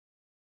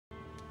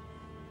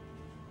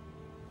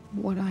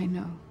What I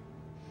know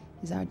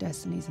is our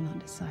destinies are not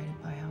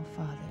decided by our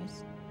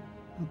fathers,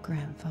 or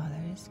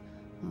grandfathers,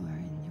 or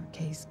in your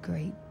case,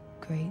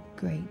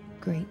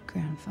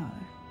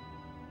 great-great-great-great-grandfather.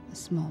 The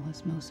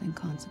smallest, most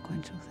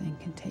inconsequential thing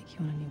can take you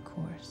on a new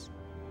course.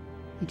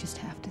 You just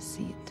have to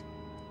see it.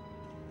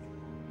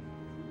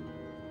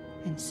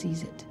 And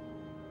seize it.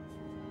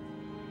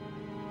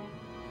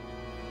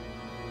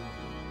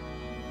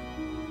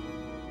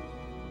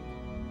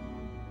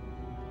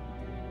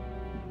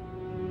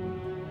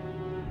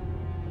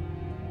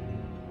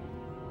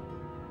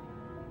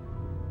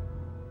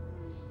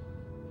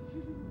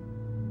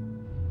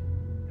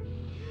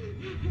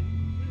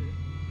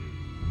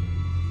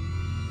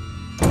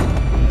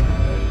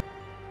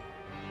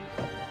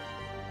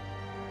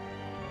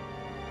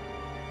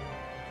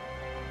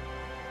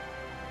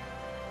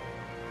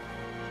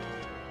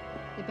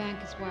 The bank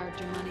has wired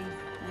your money.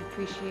 I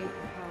appreciate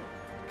your help.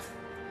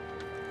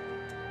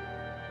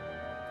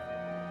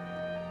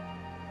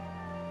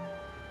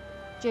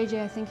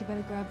 JJ, I think you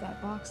better grab that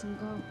box and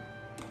go.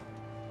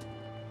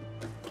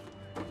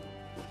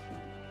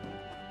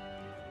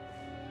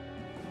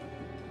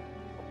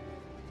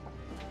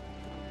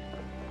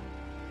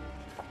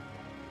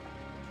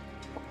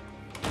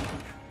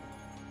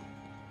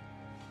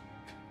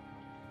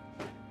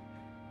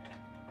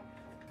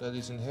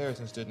 Daddy's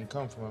inheritance didn't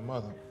come from my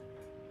mother.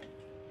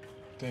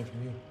 Came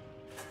from you.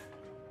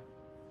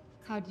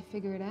 How'd you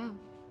figure it out?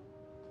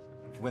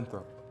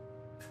 Winthrop.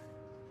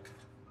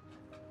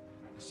 I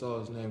saw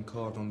his name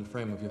carved on the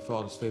frame of your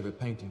father's favorite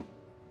painting.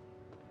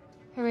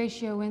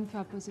 Horatio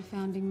Winthrop was a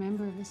founding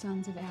member of the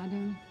Sons of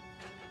Adam.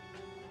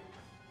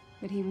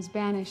 But he was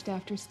banished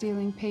after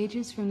stealing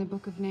pages from the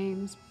Book of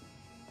Names.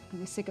 He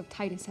was sick of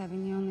Titus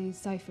having the only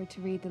cipher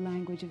to read the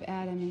language of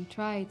Adam and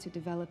tried to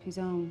develop his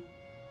own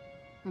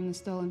from the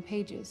stolen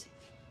pages.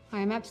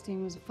 Chaim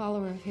Epstein was a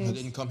follower of his. I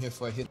didn't come here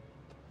for a hit.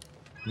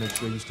 Make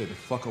sure you stay the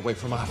fuck away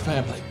from our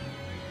family.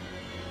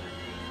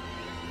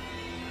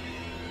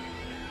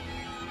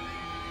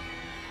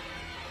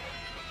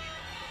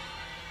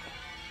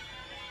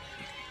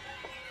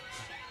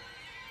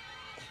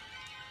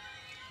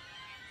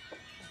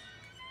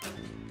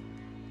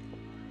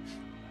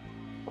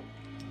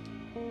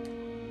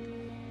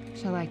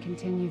 Shall I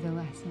continue the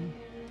lesson?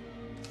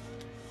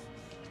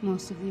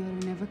 Most of the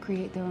Order never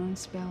create their own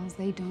spells.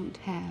 They don't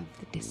have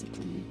the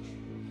discipline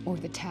or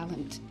the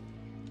talent.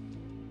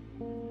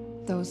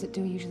 Those that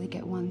do usually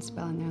get one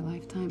spell in their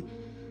lifetime.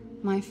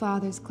 My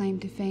father's claim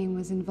to fame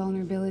was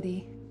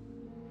invulnerability.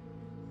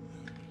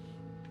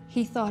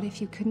 He thought if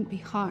you couldn't be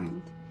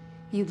harmed,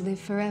 you'd live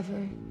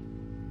forever.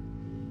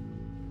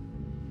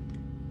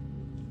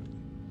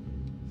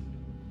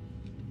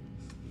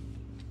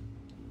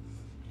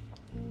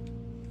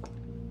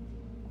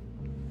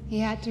 He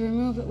had to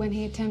remove it when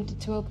he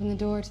attempted to open the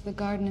door to the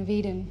Garden of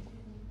Eden.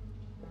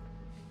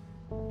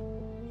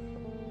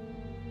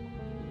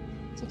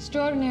 It's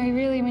extraordinary,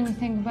 really, when you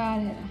think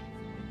about it.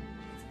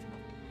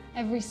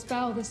 Every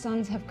spell the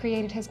Sons have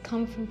created has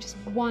come from just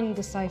one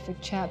deciphered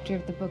chapter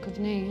of the Book of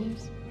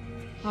Names,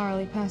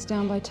 orally passed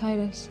down by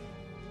Titus.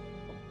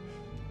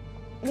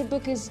 The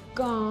book is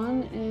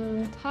gone,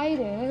 and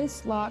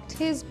Titus locked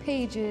his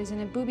pages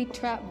in a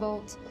booby-trap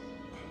vault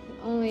that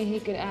only he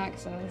could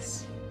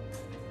access.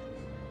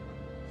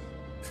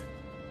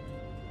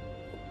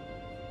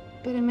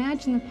 But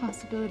imagine the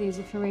possibilities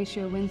if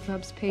Horatio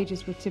Winthrop's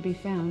pages were to be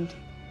found.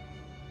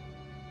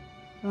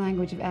 The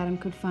language of Adam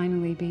could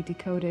finally be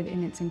decoded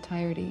in its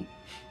entirety.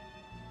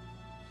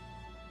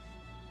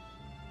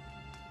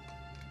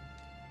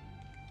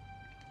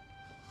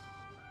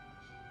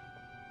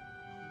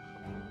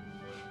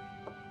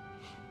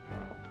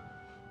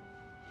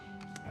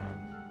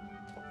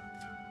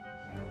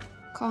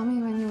 Call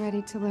me when you're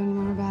ready to learn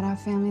more about our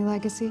family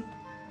legacy.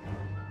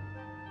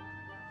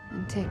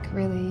 And Tick,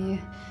 really, you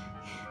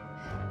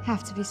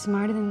have to be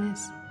smarter than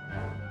this.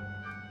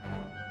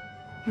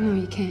 You know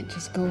you can't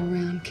just go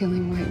around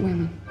killing white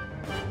women.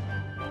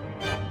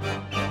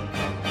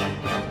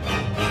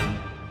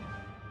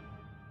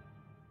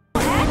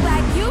 Act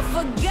like you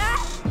forgot.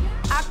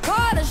 I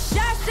called a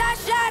shots.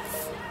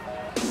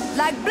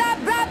 Like blah,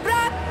 blah,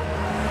 blah.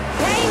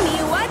 Pay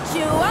me what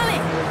you want me.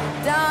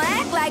 Don't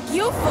act like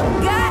you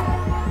forgot.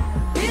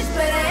 Bitch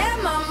better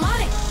have my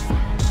money.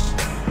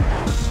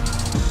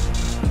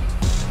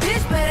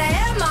 Bitch better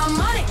have my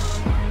money.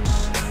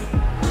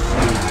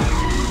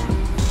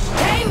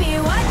 Pay me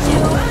what you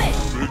want me.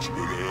 Bitch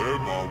better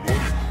have my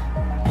money.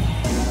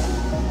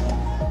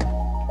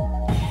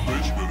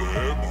 Bitch better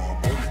have my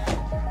money.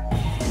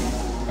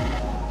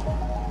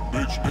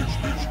 Bitch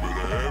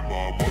better have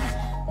my money.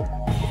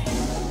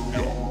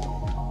 Yo.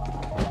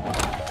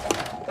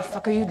 What the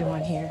fuck are you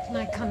doing here? Can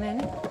I come in?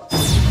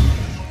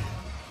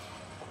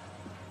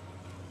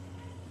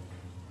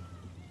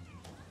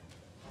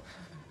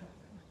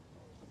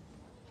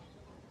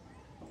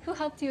 Who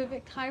helped you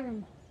evict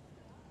Hiram?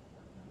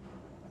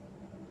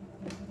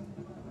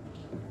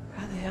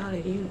 How the hell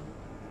did you?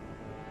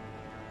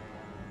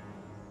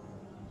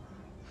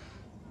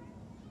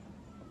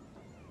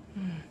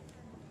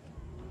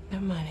 The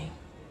money.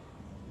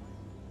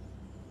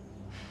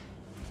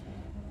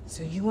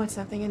 So you want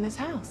something in this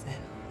house, then?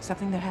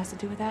 Something that has to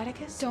do with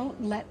Atticus?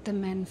 Don't let the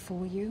men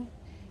fool you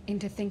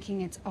into thinking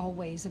it's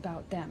always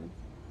about them.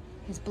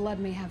 His blood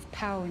may have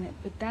power in it,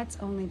 but that's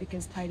only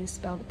because Titus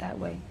spelled it that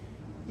way.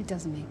 It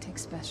doesn't make Tick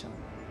special.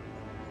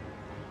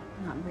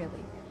 Not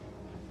really.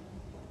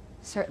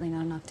 Certainly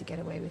not enough to get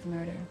away with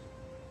murder.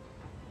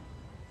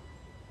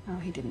 Oh,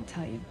 he didn't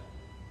tell you.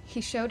 He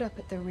showed up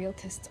at the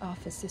realtist's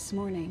office this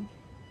morning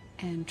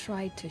and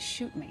tried to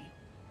shoot me.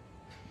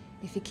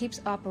 If he keeps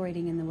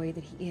operating in the way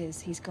that he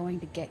is, he's going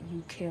to get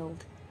you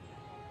killed.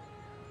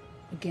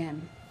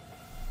 Again.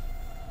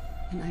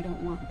 And I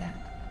don't want that.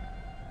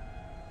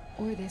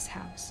 Or this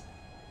house.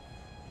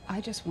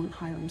 I just want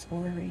Hiram's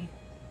orrery.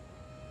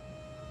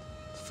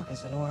 What the fuck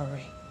is an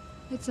orrery?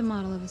 It's a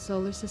model of a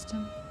solar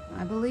system.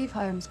 I believe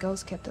Hiram's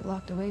ghost kept it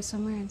locked away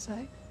somewhere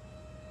inside.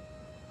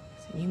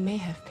 So you may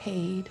have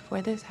paid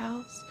for this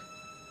house,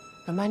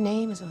 but my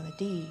name is on the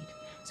deed,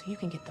 so you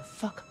can get the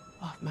fuck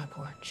off my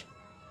porch.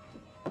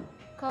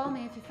 Call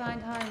me if you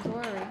find Hiram's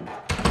orrery.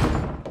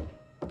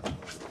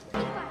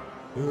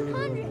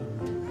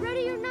 100!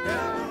 Ready or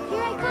not,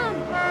 here I come!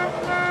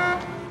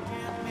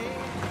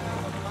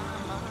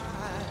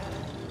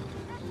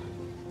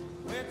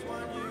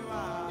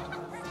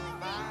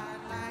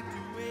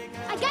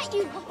 I got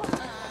you!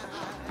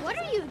 What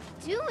are you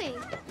doing?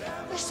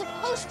 We're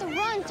supposed to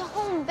run to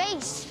home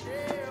base.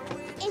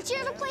 Ain't you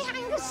ever played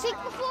hide and go seek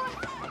before?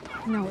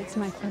 No, it's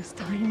my first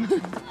time.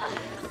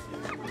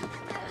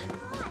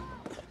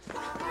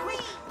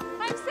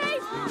 I'm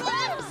safe!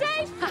 I'm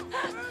safe!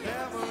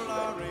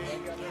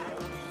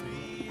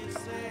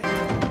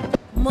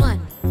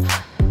 Money,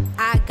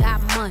 I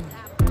got money.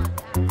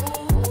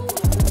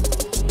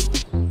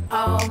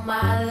 All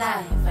my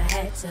life I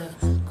had to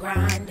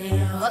grind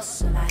and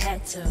hustle. I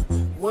had to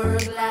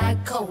work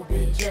like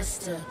Kobe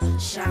just to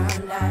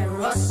shine like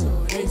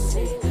Russell. They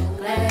say,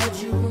 glad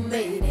you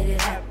made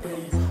it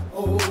happen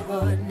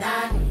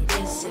overnight.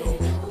 They say,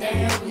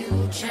 damn,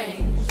 you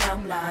changed.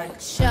 I'm like,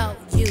 show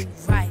you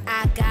right,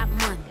 I got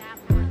money.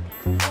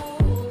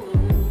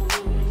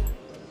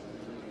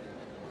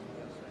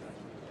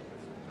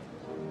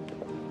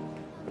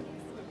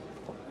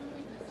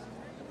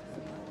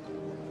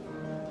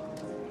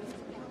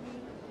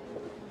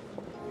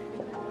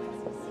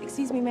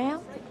 Excuse me,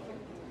 ma'am?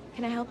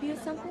 Can I help you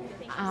with something?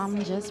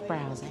 I'm just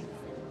browsing.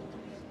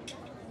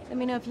 Let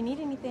me know if you need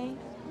anything.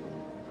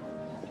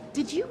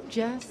 Did you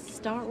just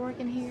start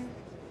working here?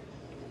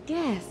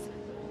 Yes.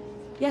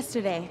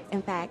 Yesterday,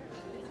 in fact.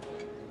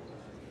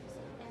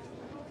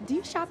 Do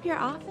you shop here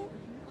often?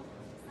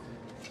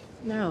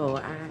 No,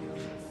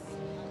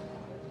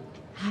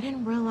 I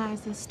didn't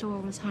realize this store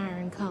was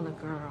hiring color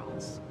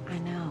girls. I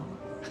know.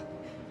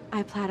 I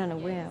applied on a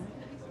whim.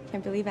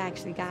 Can't believe I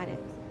actually got it.